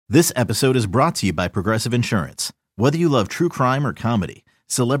This episode is brought to you by Progressive Insurance. Whether you love true crime or comedy,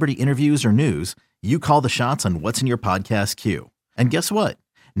 celebrity interviews or news, you call the shots on what's in your podcast queue. And guess what?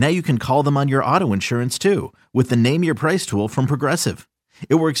 Now you can call them on your auto insurance too with the Name Your Price tool from Progressive.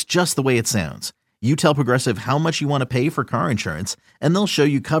 It works just the way it sounds. You tell Progressive how much you want to pay for car insurance, and they'll show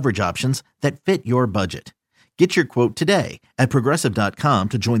you coverage options that fit your budget. Get your quote today at Progressive.com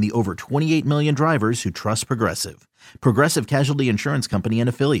to join the over 28 million drivers who trust Progressive. Progressive Casualty Insurance Company and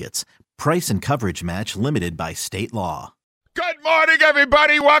Affiliates. Price and coverage match limited by state law. Good morning,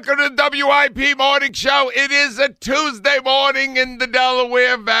 everybody. Welcome to the WIP Morning Show. It is a Tuesday morning in the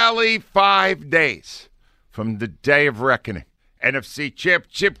Delaware Valley, 5 days from the day of reckoning. NFC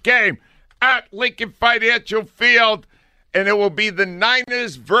Championship game at Lincoln Financial Field. And it will be the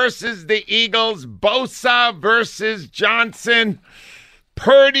Niners versus the Eagles, Bosa versus Johnson,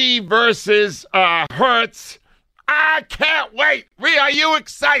 Purdy versus Hurts. I can't wait. Rhea, are you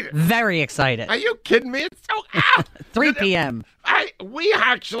excited? Very excited. Are you kidding me? It's so 3 p.m. We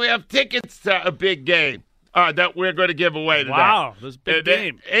actually have tickets to a big game that we're going to give away today. Wow, this big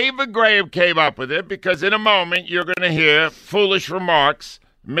game. Ava Graham came up with it because in a moment you're going to hear foolish remarks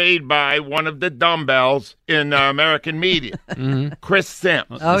made by one of the dumbbells in American media, Chris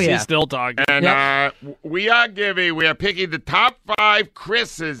Sims. Oh, yeah. He's still talking. And we are picking the top 5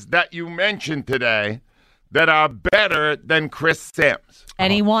 Chris's that you mentioned today that are better than Chris Sims.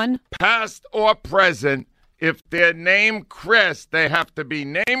 Anyone? Past or present, if they're named Chris, they have to be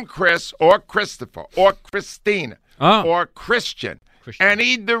named Chris or Christopher or Christina or Christian.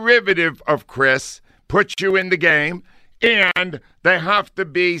 Any derivative of Chris puts you in the game. And they have to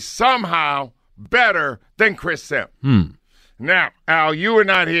be somehow better than Chris Sims. Now, Al, you were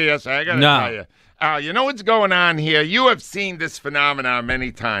not here, so I got to tell you. Al, you know what's going on here? You have seen this phenomenon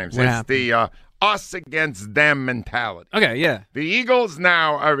many times. It's the us against them mentality. Okay, yeah. The Eagles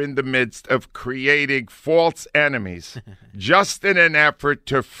now are in the midst of creating false enemies just in an effort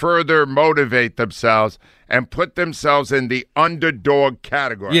to further motivate themselves and put themselves in the underdog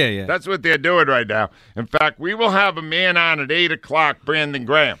category. Yeah. That's what they're doing right now. In fact, we will have a man on at 8 o'clock, Brandon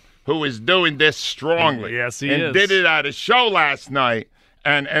Graham, who is doing this strongly. Yes, he and is. did it at a show last night.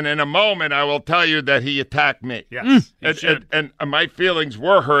 And in a moment, I will tell you that he attacked me. Yes, and my feelings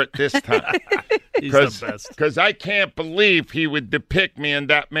were hurt this time. He's the best. Because I can't believe he would depict me in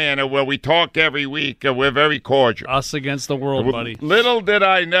that manner where we talk every week and we're very cordial. Us against the world, buddy. Little did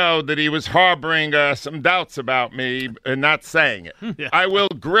I know that he was harboring some doubts about me and not saying it. Yeah. I will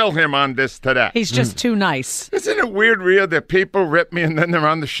grill him on this today. He's just too nice. Isn't it weird, Rhea, that people rip me and then they're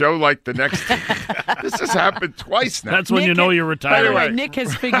on the show like the next day? This has happened twice now. That's when you know you're retired. Anyway. Nick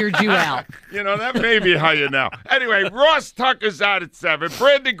has figured you out. You know, that may be how you know. Anyway, Ross Tucker's out at 7.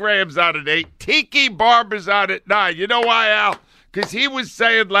 Brandon Graham's out at 8. Tiki Barber's out at 9. You know why, Al? Because he was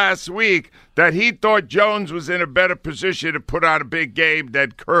saying last week that he thought Jones was in a better position to put on a big game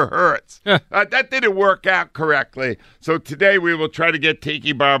than Kerr Hurts. That didn't work out correctly. So today we will try to get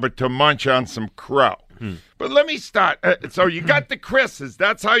Tiki Barber to munch on some crow. But let me start. So you got the Chris's.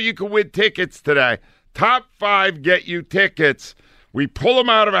 That's how you can win tickets today. Top 5 get you tickets. We pull them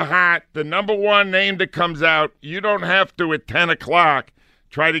out of a hat. The number 1 name that comes out, you don't have to at 10 o'clock.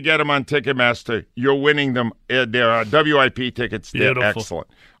 Try to get them on Ticketmaster. You're winning them. They're WIP tickets. They're Beautiful. excellent.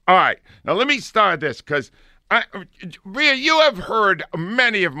 All right. Now, let me start this because, Rhea, you have heard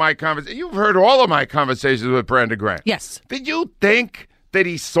many of my conversations. You've heard all of my conversations with Brandon Graham. Yes. Did you think that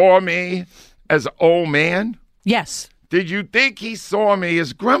he saw me as an old man? Yes. Did you think he saw me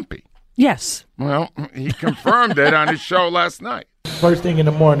as grumpy? Yes. Well, he confirmed it on his show last night. First thing in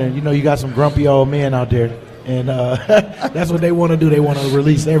the morning, you got some grumpy old men out there, and that's what they want to do. They want to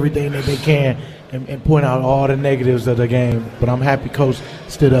release everything that they can and point out all the negatives of the game. But I'm happy Coach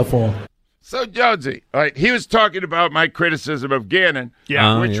stood up for him. So, Jonesy, he was talking about my criticism of Gannon,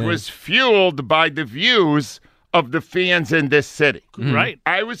 which was fueled by the views of the fans in this city. Right.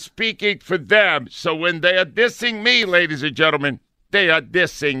 I was speaking for them, so when they are dissing me, ladies and gentlemen, they are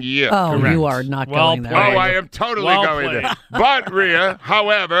dissing you. Oh, Correct. you are not Well going there. played. Oh, I am totally Well going played. there. But, Rhea,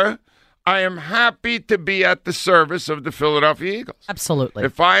 however, I am happy to be at the service of the Philadelphia Eagles. Absolutely.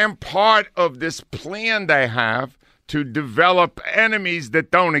 If I am part of this plan they have to develop enemies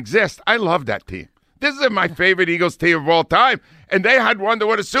that don't exist, I love that team. This is my favorite Eagles team of all time, and they had one that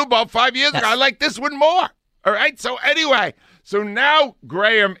won a Super Bowl 5 years ago. I like this one more. All right? So anyway, so now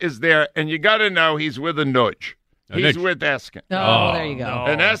Graham is there, and you got to know he's with a nudge. He's with Eskin. Oh, there you go. no.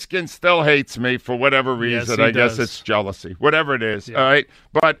 And Eskin still hates me for whatever reason. he I guess does. it's jealousy, whatever it is. Yeah. All right.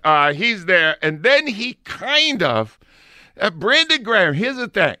 But he's there. And then he kind of, Brandon Graham, here's the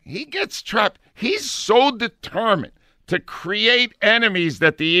thing. He gets trapped. He's so determined to create enemies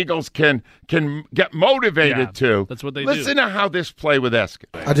that the Eagles can get motivated to. That's what they Listen do. to how this play with Eskin.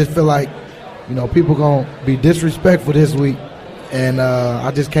 I just feel like, people going to be disrespectful this week, and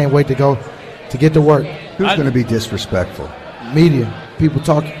I just can't wait to get to work. Who's going to be disrespectful? Media. People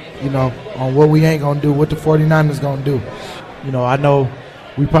talk, on what we ain't going to do, what the 49ers going to do. I know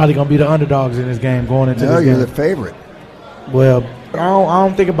we probably going to be the underdogs in this game going into this game. No, you're the favorite. Well, I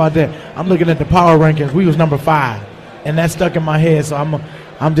don't think about that. I'm looking at the power rankings. We was number 5, and that stuck in my head. So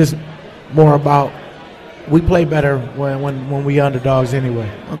I'm just more about we play better when we underdogs anyway.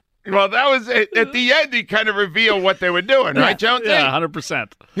 Well, that was it. At the end, he kind of revealed what they were doing, right, Jonesy? Yeah,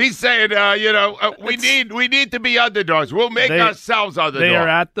 100%. He's saying, we need to be underdogs. We'll make ourselves underdogs. They are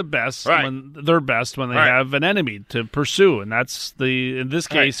at the best Right. when they're best when they Right. have an enemy to pursue, and that's in this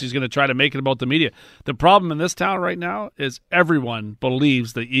case he's going to try to make it about the media. The problem in this town right now is everyone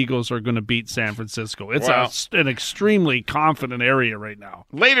believes the Eagles are going to beat San Francisco. It's an extremely confident area right now.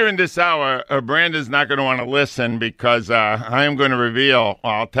 Later in this hour, Branda's not going to want to listen because I am going to reveal.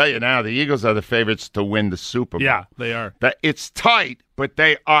 I'll tell you now, the Eagles are the favorites to win the Super Bowl. Yeah, they are. That it's tight, but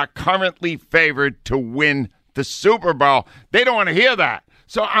they are currently favored to win the Super Bowl. They don't want to hear that.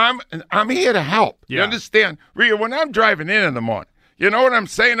 So I'm here to help. You Yeah. understand? Rhea, when I'm driving in the morning, you know what I'm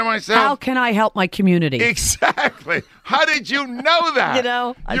saying to myself? How can I help my community? Exactly. How did you know that?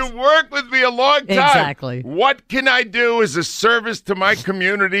 You I- worked with me a long time. Exactly. What can I do as a service to my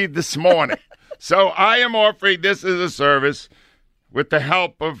community this morning? So I am offering this as a service with the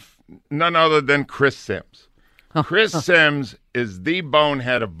help of none other than Chris Sims. Chris Sims is the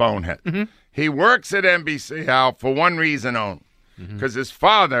bonehead of bonehead. Mm-hmm. He works at NBC, Al, for one reason only, because his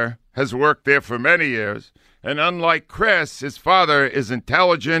father has worked there for many years. And unlike Chris, his father is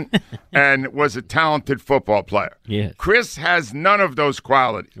intelligent and was a talented football player. Yes. Chris has none of those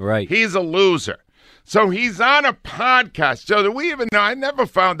qualities. Right. He's a loser. So he's on a podcast. So that we even know, I never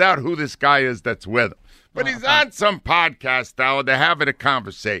found out who this guy is that's with him. But he's on some podcast now. They're having a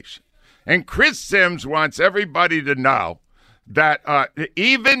conversation. And Chris Sims wants everybody to know that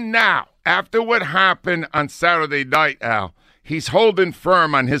even now, after what happened on Saturday night, Al, he's holding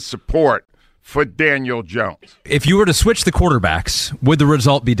firm on his support for Daniel Jones. If you were to switch the quarterbacks, would the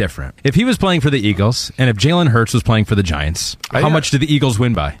result be different? If he was playing for the Eagles and if Jalen Hurts was playing for the Giants, how much did the Eagles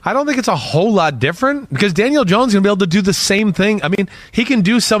win by? I don't think it's a whole lot different because Daniel Jones is going to be able to do the same thing. I mean, he can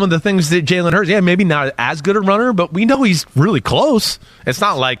do some of the things that Jalen Hurts. Yeah, maybe not as good a runner, but we know he's really close. It's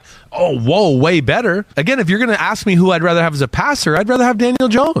not like, oh, whoa, way better. Again, if you're going to ask me who I'd rather have as a passer, I'd rather have Daniel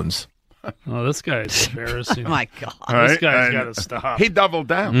Jones. Oh, this guy's embarrassing. Oh, my God. This guy's got to stop. He doubled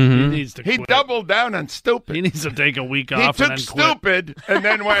down. He needs to He quit. doubled down on stupid. He needs to take a week He off took and then quit. stupid and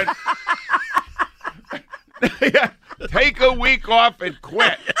then went, yeah, take a week off and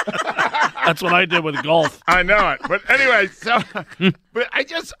quit. That's what I did with golf. I know it. But anyway, but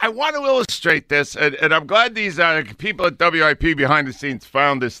I want to illustrate this, and I'm glad these people at WIP behind the scenes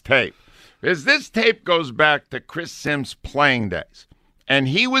found this tape. Because this tape goes back to Chris Sims' playing days. And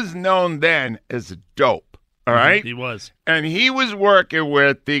he was known then as a dope, all right? He was. And he was working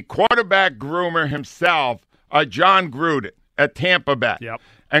with the quarterback groomer himself, John Gruden, at Tampa Bay. Yep.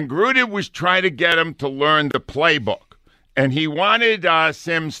 And Gruden was trying to get him to learn the playbook. And he wanted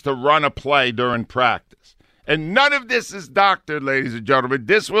Sims to run a play during practice. And none of this is doctored, ladies and gentlemen.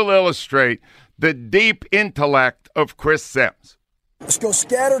 This will illustrate the deep intellect of Chris Sims. Let's go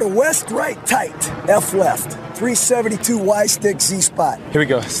scatter to west, right, tight. F left. 372 Y stick, Z spot. Here we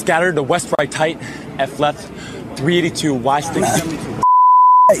go. Scatter to west, right, tight. F left. 382 Y stick.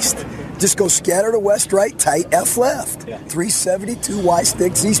 Iced. Just go scatter to west, right, tight. F left. 372 Y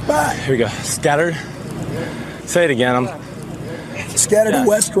stick, Z spot. Here we go. Scatter. Say it again. Scatter to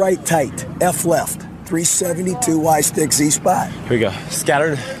west, right, tight. F left. 372 Y stick, Z spot. Here we go.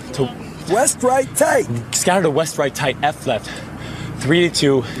 Scatter to west, right, tight. Scatter to west, right, tight. F left.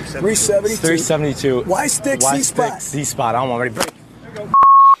 382. 372. Y stick, Z spot. Z spot. I'm already break.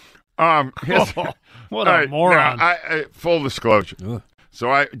 What a moron. Now, full disclosure.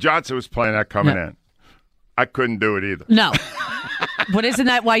 So Johnson was playing that coming in. I couldn't do it either. No. But isn't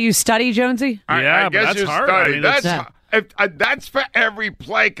that why you study, Jonesy? I but guess that's you hard. study. I mean, That's for every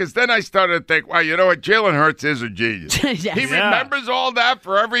play, because then I started to think, well, you know what? Jalen Hurts is a genius. Yes. He remembers all that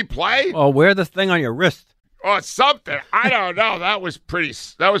for every play? Oh, wear the thing on your wrist. Or something. I don't know. That was pretty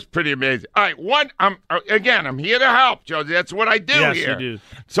amazing. All right, I'm here to help, Jonesy. That's what I do Yes, here. you do.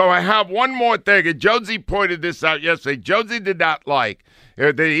 So I have one more thing, and Jonesy pointed this out yesterday. Jonesy did not like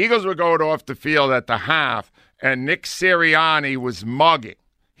the Eagles were going off the field at the half, and Nick Sirianni was mugging.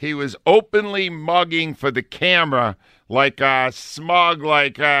 he was openly mugging for the camera, like smug,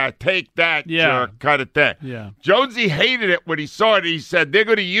 like take that, jerk kind of thing. Yeah. Jonesy hated it when he saw it. He said they're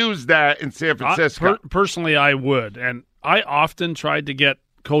going to use that in San Francisco. Personally, I would. And I often tried to get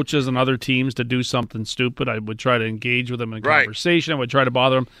coaches and other teams to do something stupid. I would try to engage with them in a conversation. I would try to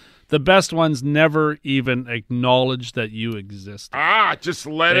bother them. The best ones never even acknowledge that you exist. Just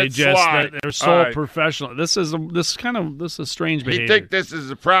let it slide. They're so professional. This is strange behavior. You think this is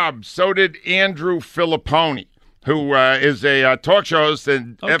a problem? So did Andrew Filipponi, who is a talk show host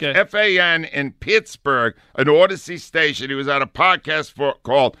in FAN in Pittsburgh, an Odyssey station. He was on a podcast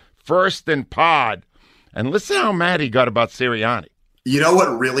called First and Pod. And listen how mad he got about Sirianni. You know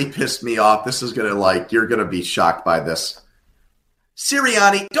what really pissed me off? This is going to, you're going to be shocked by this.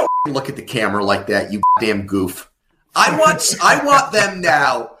 Sirianni, don't look at the camera like that, you damn goof. I want them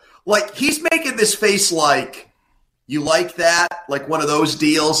now. Like, he's making this face like, you like that? Like one of those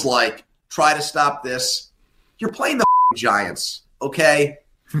deals, like, try to stop this. You're playing the Giants, okay?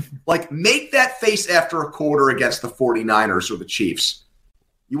 Like, make that face after a quarter against the 49ers or the Chiefs.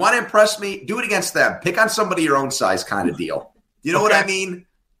 You want to impress me? Do it against them. Pick on somebody your own size kind of deal. You know what I mean?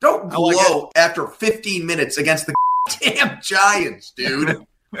 Don't blow after 15 minutes against the damn Giants, dude.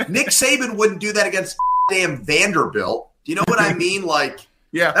 Nick Saban wouldn't do that against damn Vanderbilt. Do you know what I mean?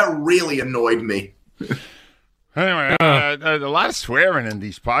 That really annoyed me. Anyway, a lot of swearing in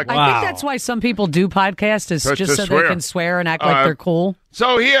these podcasts. I think that's why some people do podcasts, is just so they can swear and act like they're cool.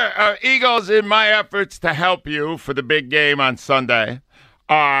 So here, Eagles, in my efforts to help you for the big game on Sunday,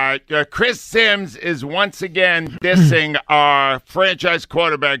 Chris Sims is once again dissing our franchise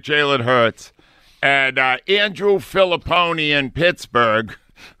quarterback, Jalen Hurts. And Andrew Filipponi in Pittsburgh,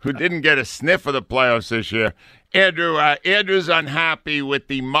 who didn't get a sniff of the playoffs this year, Andrew's unhappy with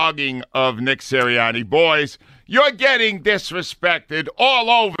the mugging of Nick Sirianni. Boys, you're getting disrespected all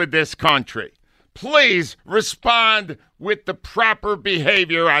over this country. Please respond with the proper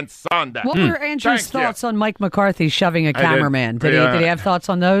behavior on Sunday. What were Andrew's thoughts on Mike McCarthy shoving a cameraman? Did he have thoughts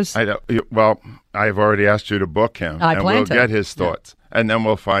on those? Well, I've already asked you to book him, and we'll get his thoughts. And then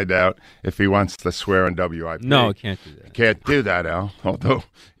we'll find out if he wants to swear in WIP. No, I can't do that. Can't do that, Al. Although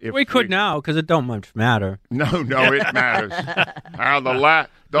we could now, because it don't much matter. No, it matters. Al,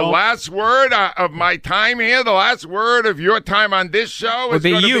 the last word of my time here, the last word of your time on this show is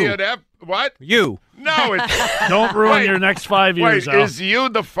going to be an F. What? You. No, it's don't ruin your next 5 years. Wait, is you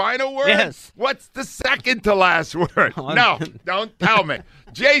the final word? Yes. What's the second to last word? No, don't tell me.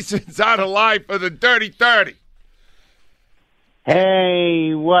 Jason's on a line for the Dirty 30.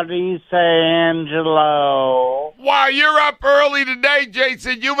 Hey, what do you say, Angelo? Wow, you're up early today,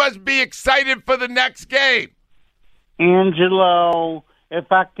 Jason. You must be excited for the next game. Angelo,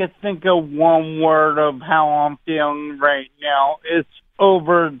 if I could think of one word of how I'm feeling right now, it's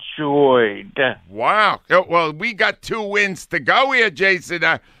overjoyed. Wow. Well, we got 2 wins to go here, Jason.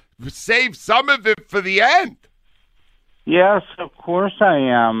 Save some of it for the end. Yes, of course I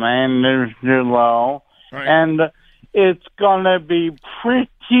am, Angelo. Right. And it's going to be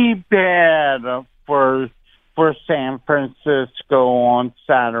pretty bad for San Francisco on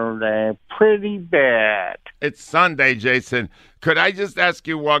Saturday. Pretty bad. It's Sunday, Jason. Could I just ask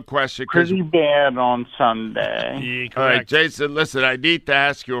you one question? Pretty bad on Sunday. Yeah, all right, Jason, listen, I need to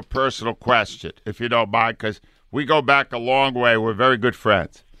ask you a personal question, if you don't mind, because we go back a long way. We're very good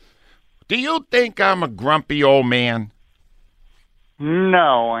friends. Do you think I'm a grumpy old man?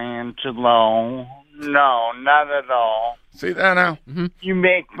 No, Angelo. No, not at all. See that now? Mm-hmm. You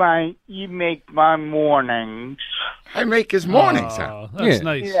make my mornings. I make his mornings. That's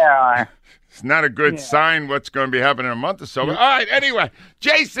nice. Yeah. It's not a good sign what's going to be happening in a month or so. All right, anyway.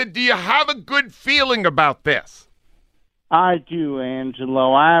 Jason, do you have a good feeling about this? I do,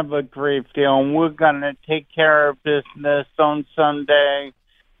 Angelo. I have a great feeling. We're going to take care of business on Sunday,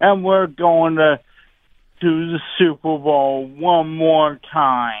 and we're going to do the Super Bowl one more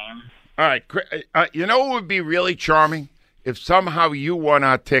time. All right. You know what would be really charming? If somehow you won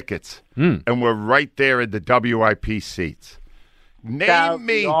our tickets and we're right there in the WIP seats. That would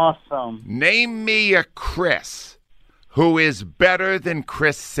be awesome. Name me a Chris who is better than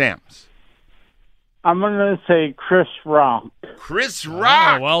Chris Sims. I'm going to say Chris Rock. Chris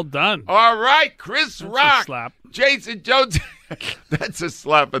Rock. Oh, well done. All right, Chris That's Rock. A slap. Jason Jones. That's a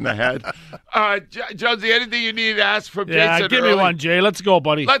slap in the head. Jonesy, anything you need to ask from Jason? Give me one, Jay. Let's go,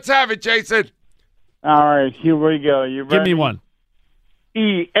 buddy. Let's have it, Jason. All right, here we go. You ready? Give me one.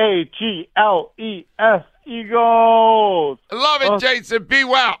 EAGLES, Eagles. Love it, Jason. Be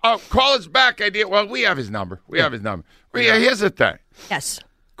well. Call us back. We have his number. Here's the thing. Yes.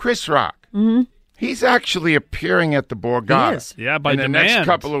 Chris Rock. Mm-hmm. He's actually appearing at the Borgata. He is. Yeah, by in the demand. next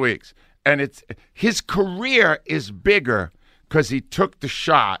couple of weeks. And his career is bigger because he took the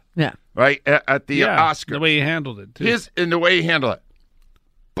shot, right, at the Oscars. The way he handled it, too. In the way he handled it.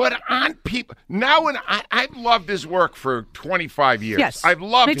 But on people now, I've loved his work for 25 years. Yes, I've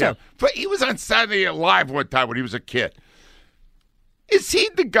loved me too. him. But he was on Saturday Night Live one time when he was a kid. Is he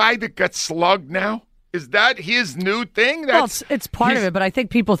the guy that got slugged now? Is that his new thing? Well, it's part of it, but I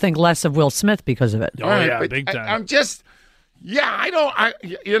think people think less of Will Smith because of it. Oh, yeah, big time. I'm just, you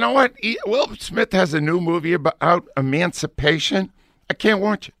know what? Will Smith has a new movie about emancipation. I can't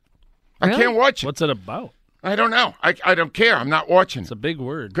watch it. Really? I can't watch it. What's it about? I don't know. I don't care. I'm not watching it. It's a big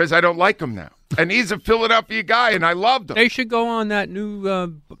word. Because I don't like him now. And he's a Philadelphia guy, and I loved him. They should go on that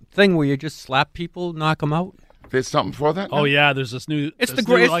new thing where you just slap people, knock them out. There's something for that? Oh, yeah, there's this new... It's this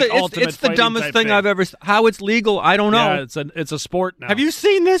the new, like, ultimate it's the fighting dumbest type thing I've ever... How it's legal, I don't know. Yeah, it's a sport now. Have you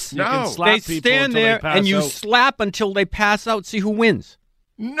seen this? You can slap They people stand until there they pass and you out. slap until they pass out. See who wins.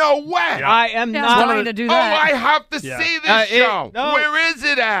 No way. I am Yeah, not. it's fine to do Oh, that. I have to Yeah. see this show. no. Where is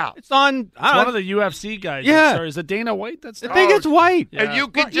it at? It's on. It's one of the UFC guys. Yeah. Is it Dana White? That's I think it's white. Yeah. And you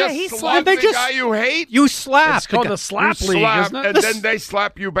can Well, yeah, just he slap slapped- the they just- guy you hate? You slap. It's called the slap You league, slap, isn't it? and then they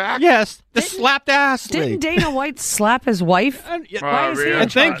slap you back? Yes, the slapped ass Didn't league. Dana White slap his wife? Oh, Why is he really? in I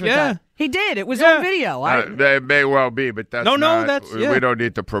think, charge with yeah. that? He did. It was Yeah. on video. They may well be, but that's No, not, that's- we yeah. don't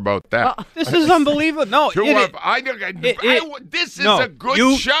need to promote that. This is unbelievable. No, This is a good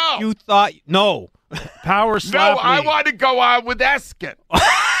you, show. You thought no. Power No, slap I league. want to go on with Eskin.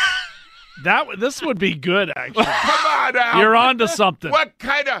 This would be good, actually. Come on, Al. You're on to something. What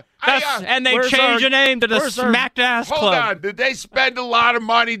kind of... And they where's changed our- the name to the where's our- Smacked Ass Hold Club. on. Did they spend a lot of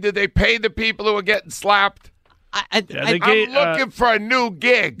money? Did they pay the people who were getting slapped? Yeah, they I'm gave, looking for a new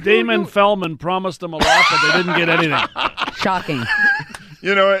gig. Damon Fellman promised them a lot, but they didn't get anything. Shocking.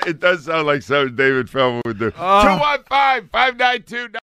 You know, it does sound like something David Feldman would do. 215-592